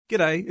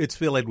G'day, it's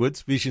Phil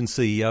Edwards, Vision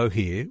CEO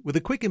here, with a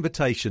quick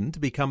invitation to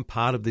become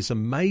part of this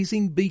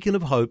amazing beacon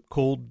of hope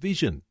called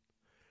Vision.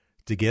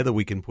 Together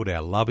we can put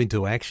our love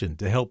into action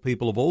to help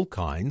people of all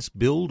kinds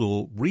build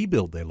or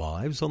rebuild their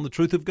lives on the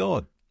truth of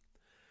God.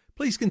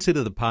 Please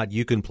consider the part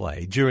you can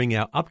play during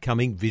our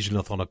upcoming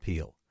Visionathon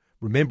appeal,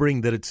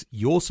 remembering that it's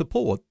your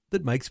support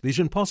that makes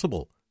Vision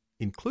possible,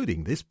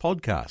 including this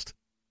podcast.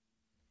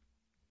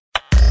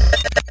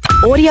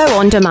 Audio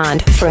on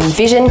demand from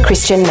Vision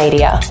Christian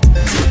Media.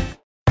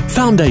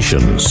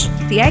 Foundations.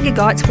 The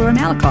Agagites were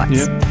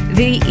Amalekites. Yep.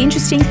 The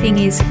interesting thing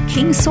is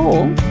King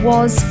Saul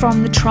was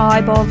from the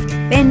tribe of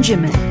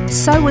Benjamin.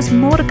 So was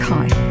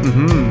Mordecai.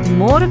 Mm-hmm.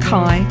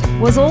 Mordecai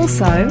was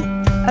also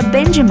a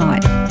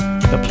Benjamite.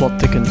 The plot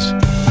thickens.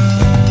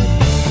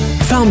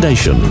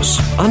 Foundations.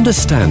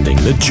 Understanding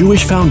the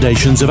Jewish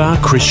foundations of our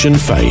Christian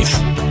faith.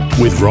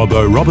 With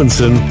Robbo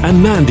Robinson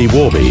and Mandy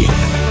Warby.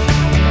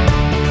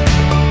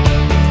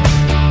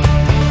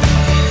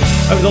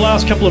 Over the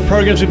last couple of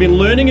programs, we've been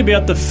learning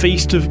about the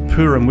Feast of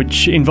Purim,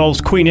 which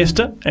involves Queen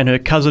Esther and her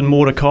cousin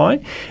Mordecai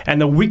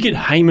and the wicked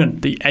Haman,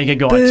 the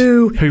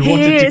Agagites, who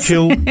wanted to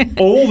kill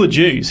all the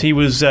Jews. He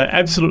was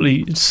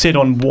absolutely set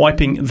on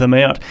wiping them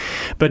out.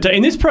 But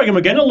in this program,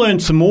 we're going to learn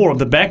some more of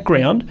the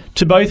background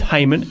to both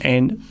Haman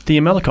and the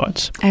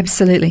Amalekites.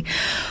 Absolutely.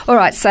 All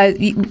right, so,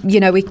 I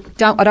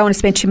don't want to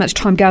spend too much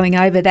time going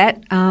over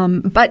that.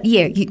 But,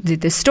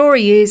 the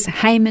story is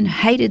Haman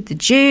hated the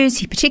Jews.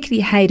 He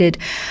particularly hated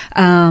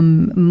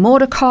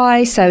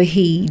Mordecai, so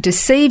he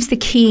deceives the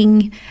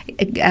king,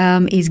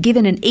 is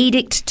given an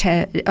edict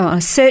on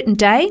a certain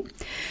day,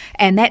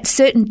 and that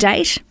certain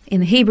date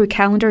in the Hebrew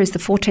calendar is the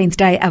 14th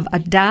day of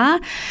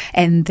Adar,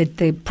 and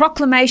the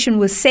proclamation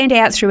was sent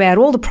out throughout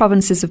all the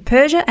provinces of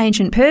Persia,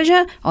 ancient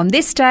Persia, on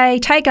this day,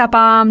 take up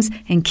arms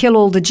and kill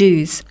all the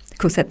Jews. Of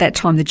course, at that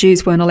time, the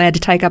Jews weren't allowed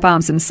to take up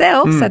arms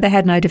themselves, so they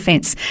had no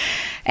defence.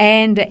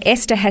 And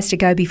Esther has to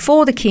go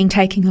before the king,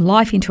 taking her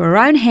life into her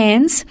own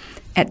hands,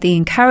 at the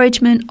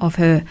encouragement of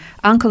her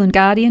uncle and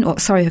guardian,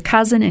 her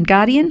cousin and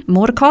guardian,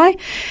 Mordecai,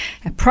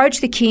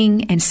 approach the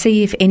king and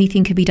see if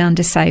anything could be done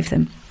to save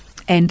them.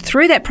 And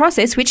through that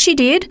process, which she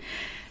did,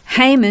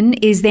 Haman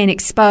is then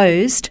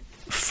exposed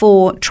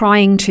for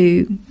trying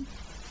to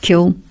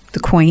kill the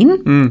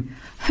queen,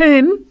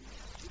 whom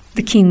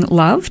the king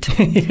loved,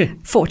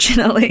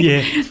 fortunately.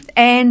 Yeah.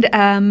 And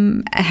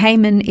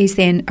Haman is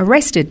then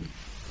arrested.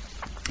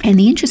 And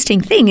the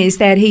interesting thing is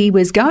that he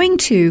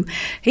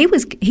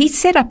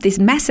set up this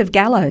massive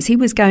gallows. He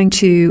was going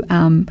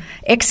to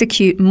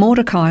execute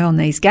Mordecai on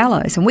these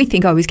gallows. And we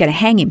think, he was going to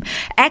hang him.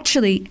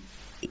 Actually,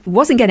 it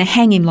wasn't going to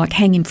hang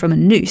him from a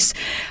noose.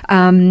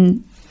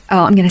 I'm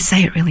going to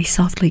say it really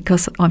softly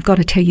because I've got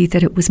to tell you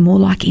that it was more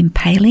like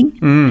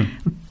impaling.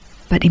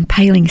 But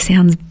impaling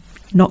sounds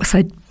not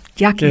so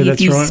yucky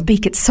if you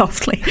speak it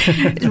softly.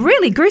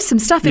 Really gruesome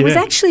stuff. It was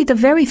actually the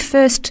very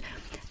first...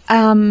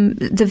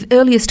 the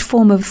earliest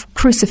form of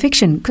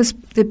crucifixion, because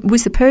it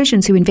was the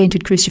Persians who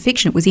invented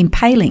crucifixion. It was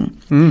impaling,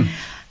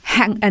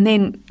 and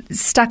then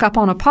stuck up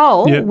on a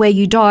pole where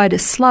you died a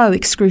slow,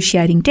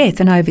 excruciating death.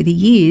 And over the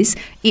years,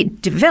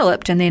 it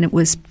developed, and then it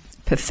was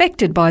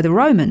perfected by the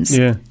Romans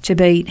to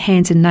be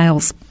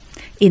nails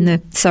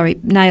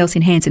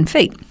in hands and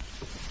feet.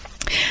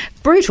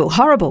 Brutal,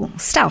 horrible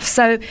stuff.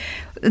 So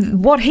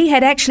what he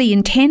had actually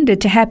intended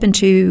to happen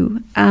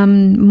to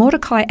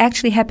Mordecai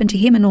actually happened to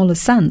him and all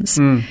his sons.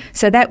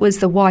 So that was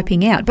the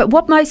wiping out. But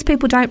what most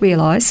people don't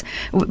realise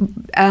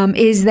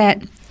is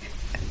that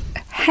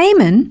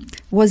Haman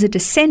was a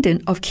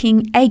descendant of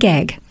King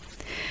Agag.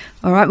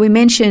 All right, we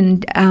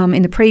mentioned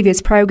in the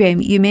previous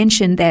program, you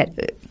mentioned that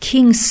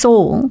King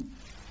Saul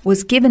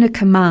was given a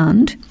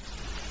command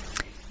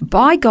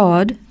by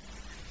God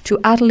to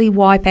utterly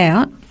wipe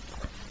out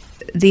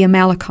the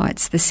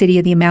Amalekites, the city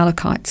of the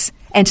Amalekites,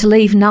 and to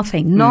leave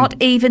nothing, not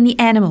even the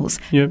animals,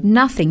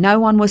 nothing. No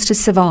one was to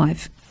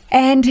survive.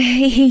 And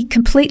he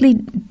completely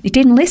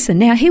didn't listen.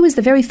 Now, he was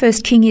the very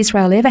first king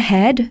Israel ever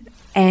had,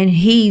 and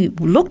he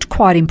looked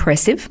quite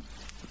impressive,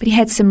 but he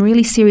had some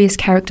really serious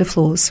character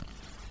flaws.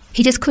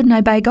 He just couldn't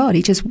obey God.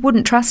 He just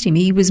wouldn't trust him.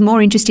 He was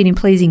more interested in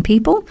pleasing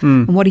people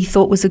and what he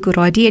thought was a good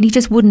idea, and he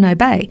just wouldn't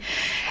obey.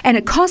 And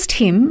it cost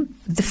him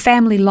the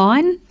family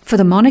line for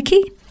the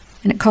monarchy,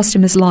 and it cost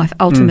him his life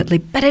ultimately.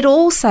 But it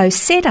also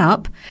set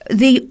up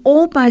the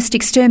almost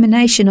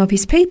extermination of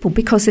his people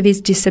because of his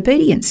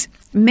disobedience.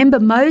 Remember,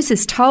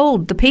 Moses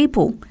told the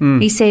people,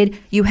 he said,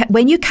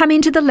 when you come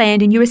into the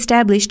land and you're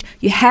established,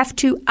 you have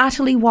to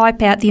utterly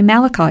wipe out the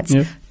Amalekites.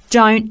 Yep.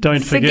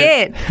 Don't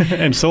forget.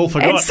 And Saul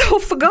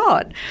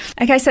forgot.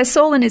 Okay, so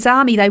Saul and his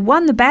army, they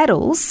won the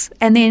battles,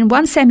 and then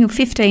 1 Samuel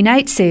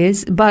 15:8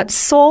 says, but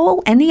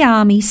Saul and the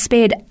army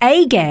spared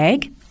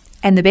Agag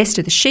and the best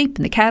of the sheep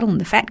and the cattle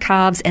and the fat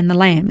calves and the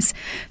lambs.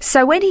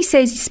 So when he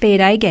says he spared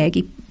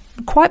Agag,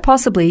 quite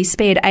possibly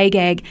spared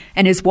Agag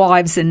and his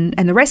wives and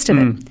the rest of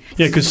it.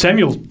 Yeah, because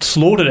Samuel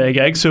slaughtered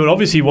Agag, so it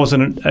obviously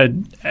wasn't a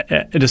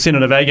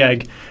descendant of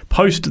Agag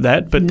post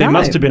that, but there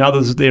must have been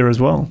others there as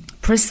well.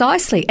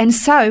 Precisely. And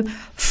so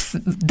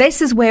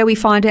this is where we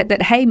find out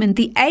that Haman,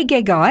 the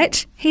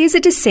Agagite, he is a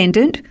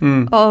descendant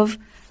of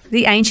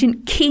the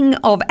ancient king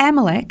of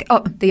Amalek,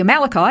 the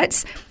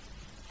Amalekites,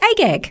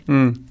 Agag.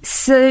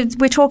 So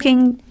we're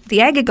talking the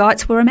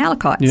Agagites were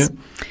Amalekites. Yeah.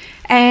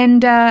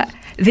 And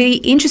the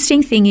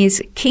interesting thing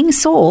is King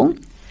Saul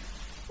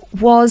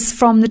was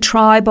from the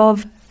tribe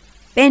of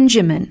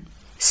Benjamin.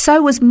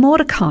 So was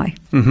Mordecai.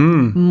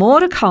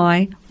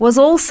 Mordecai was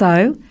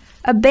also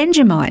a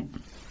Benjamite.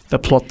 The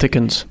plot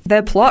thickens.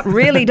 The plot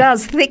really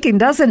does thicken,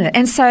 doesn't it?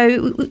 And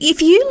so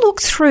if you look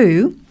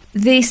through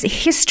this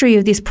history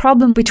of this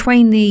problem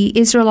between the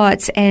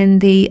Israelites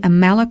and the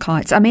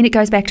Amalekites, I mean, it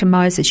goes back to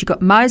Moses. You've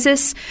got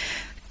Moses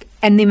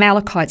and the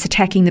Amalekites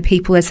attacking the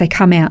people as they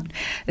come out.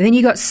 And then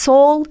you got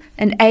Saul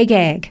and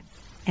Agag.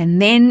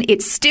 And then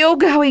it's still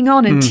going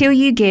on until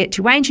you get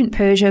to ancient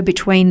Persia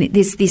between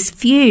this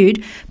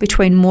feud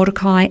between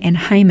Mordecai and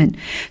Haman.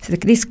 So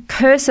this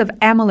curse of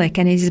Amalek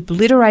and his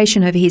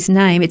obliteration of his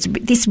name, it's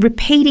this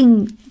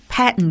repeating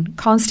pattern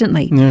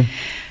constantly. Yeah.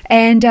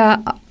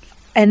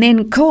 And then,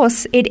 of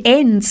course, it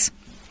ends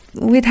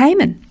with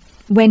Haman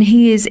when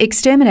he is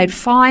exterminated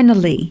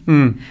finally.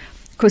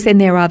 Of course, then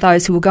there are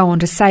those who will go on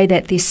to say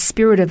that this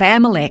spirit of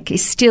Amalek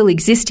is still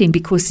existing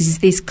because there's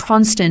this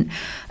constant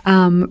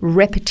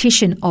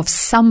repetition of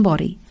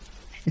somebody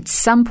at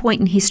some point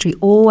in history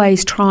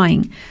always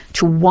trying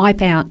to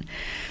wipe out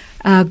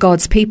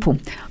God's people.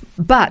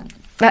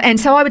 And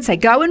so I would say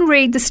go and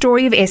read the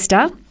story of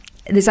Esther.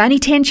 There's only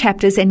 10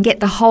 chapters and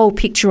get the whole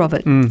picture of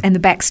it and the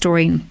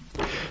backstory.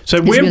 So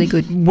really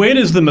good. Where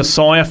does the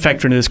Messiah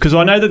factor into this? Because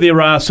I know that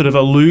there are sort of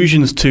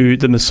allusions to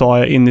the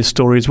Messiah in this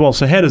story as well.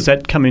 So how does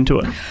that come into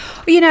it?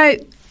 You know,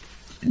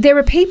 there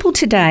are people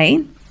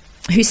today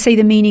who see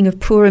the meaning of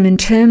Purim in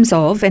terms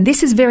of, and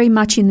this is very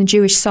much in the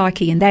Jewish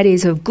psyche, and that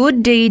is of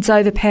good deeds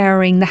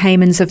overpowering the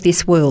Hamans of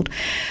this world.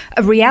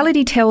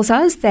 Reality tells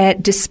us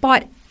that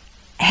despite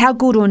how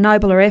good or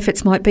noble our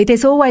efforts might be,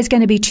 there's always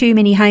going to be too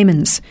many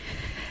Hamans.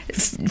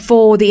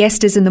 For the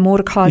Esthers and the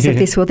Mordecais of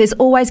this world, there's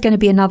always going to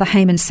be another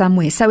Haman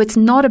somewhere. So it's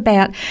not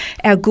about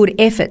our good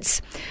efforts.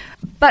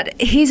 But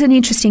here's an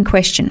interesting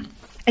question.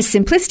 As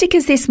simplistic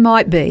as this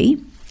might be,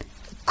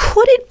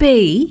 could it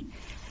be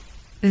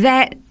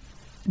that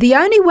the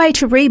only way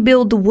to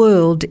rebuild the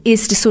world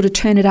is to sort of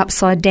turn it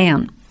upside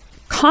down?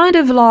 Kind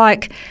of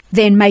like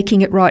then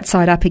making it right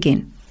side up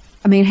again.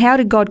 I mean, how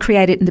did God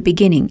create it in the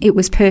beginning? It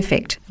was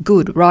perfect,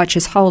 good,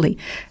 righteous, holy.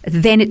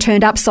 Then it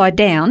turned upside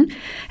down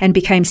and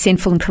became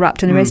sinful and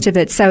corrupt and the rest of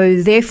it.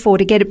 So therefore,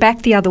 to get it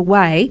back the other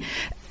way,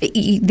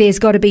 there's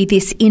got to be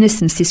this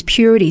innocence, this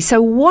purity.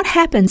 So what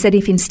happens that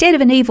if instead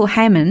of an evil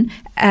Haman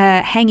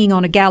hanging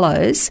on a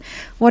gallows,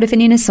 what if an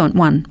innocent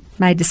one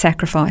made the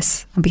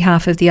sacrifice on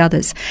behalf of the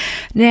others?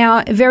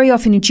 Now, very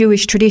often in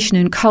Jewish tradition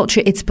and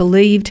culture, it's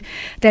believed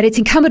that it's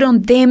incumbent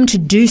on them to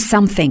do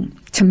something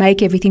to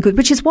make everything good,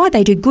 which is why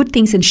they do good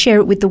things and share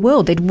it with the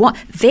world.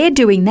 They're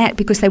doing that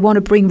because they want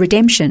to bring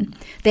redemption.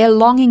 They're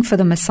longing for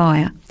the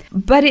Messiah.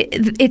 But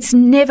it's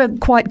never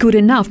quite good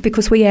enough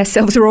because we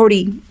ourselves are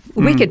already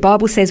wicked.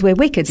 Bible says we're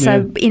wicked.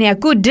 So in our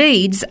good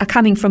deeds are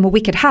coming from a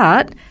wicked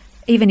heart,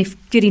 even if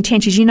good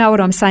intentions, you know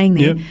what I'm saying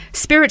there. Yep.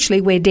 Spiritually,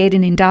 we're dead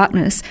and in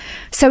darkness.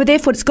 So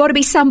therefore, it's got to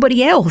be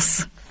somebody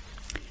else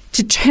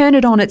to turn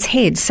it on its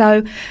head.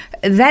 So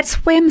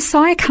that's where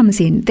Messiah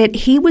comes in, that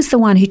he was the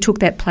one who took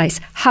that place,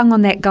 hung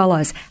on that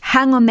gallows,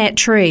 hung on that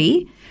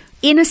tree,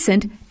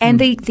 innocent, and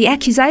the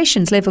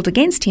accusations levelled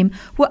against him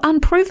were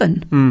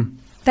unproven.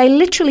 They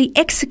literally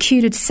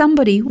executed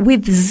somebody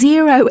with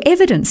zero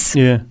evidence.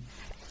 Yeah.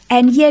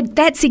 And yet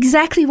that's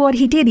exactly what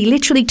he did. He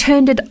literally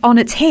turned it on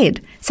its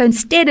head. So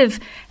instead of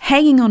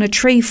hanging on a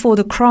tree for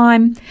the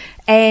crime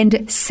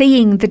and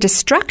seeing the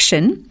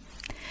destruction,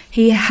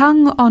 he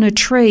hung on a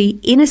tree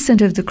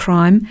innocent of the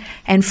crime,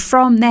 and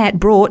from that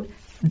brought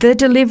the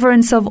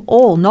deliverance of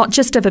all, not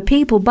just of a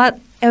people, but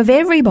of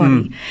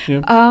everybody,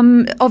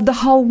 of the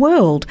whole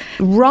world,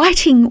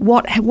 righting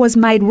what was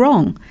made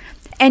wrong.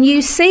 And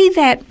you see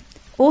that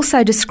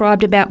also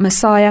described about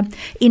Messiah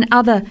in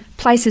other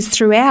places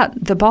throughout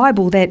the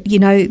Bible, that, you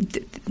know,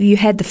 you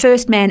had the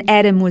first man,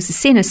 Adam, was a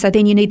sinner, so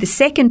then you need the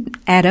second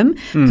Adam,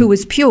 who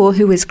was pure,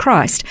 who was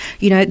Christ.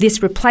 You know,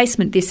 this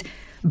replacement, this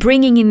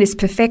bringing in this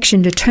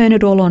perfection to turn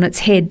it all on its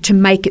head, to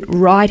make it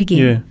right again.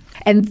 Yeah.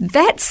 And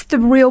that's the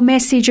real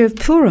message of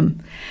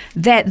Purim,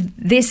 that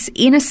this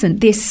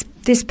innocent, this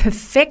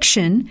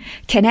perfection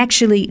can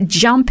actually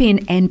jump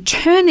in and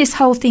turn this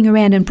whole thing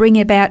around and bring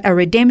about a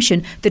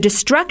redemption, the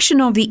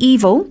destruction of the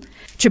evil,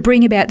 to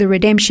bring about the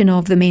redemption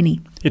of the many.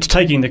 It's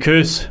taking the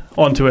curse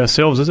onto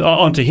ourselves,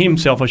 onto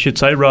himself, I should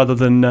say, rather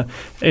than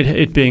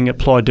it being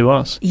applied to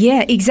us.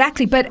 Yeah,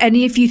 exactly. And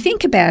if you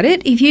think about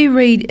it, if you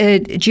read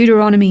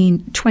Deuteronomy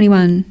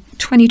 21,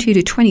 22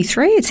 to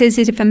 23, it says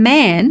that if a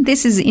man,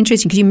 this is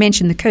interesting because you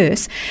mentioned the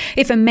curse,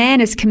 if a man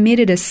has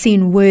committed a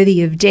sin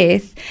worthy of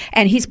death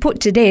and he's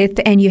put to death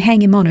and you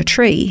hang him on a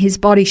tree, his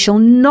body shall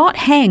not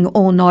hang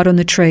all night on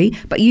the tree,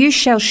 but you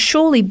shall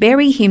surely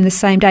bury him the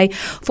same day,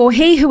 for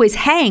he who is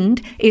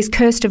hanged is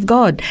cursed of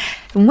God.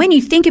 And when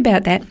you think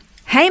about that,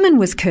 Haman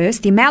was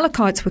cursed, the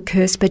Amalekites were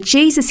cursed, but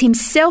Jesus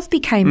himself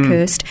became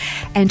cursed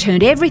and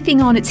turned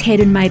everything on its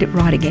head and made it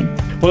right again.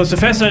 Well, it's a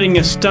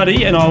fascinating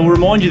study, and I'll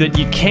remind you that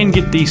you can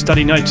get these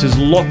study notes. There's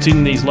lots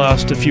in these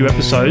last few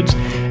episodes,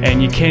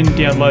 and you can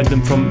download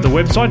them from the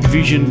website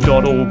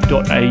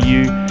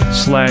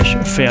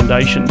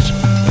vision.org.au/foundations.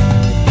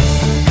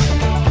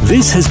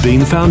 This has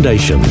been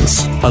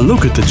Foundations, a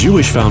look at the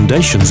Jewish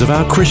foundations of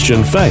our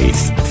Christian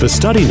faith. For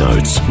study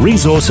notes,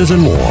 resources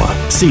and more,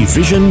 see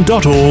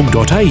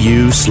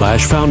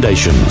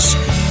vision.org.au/foundations.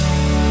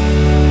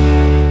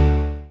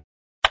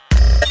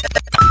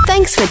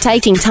 Thanks for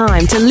taking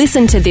time to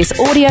listen to this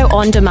audio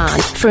on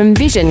demand from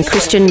Vision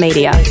Christian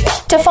Media.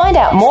 To find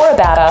out more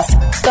about us,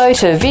 go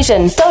to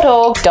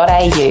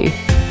vision.org.au.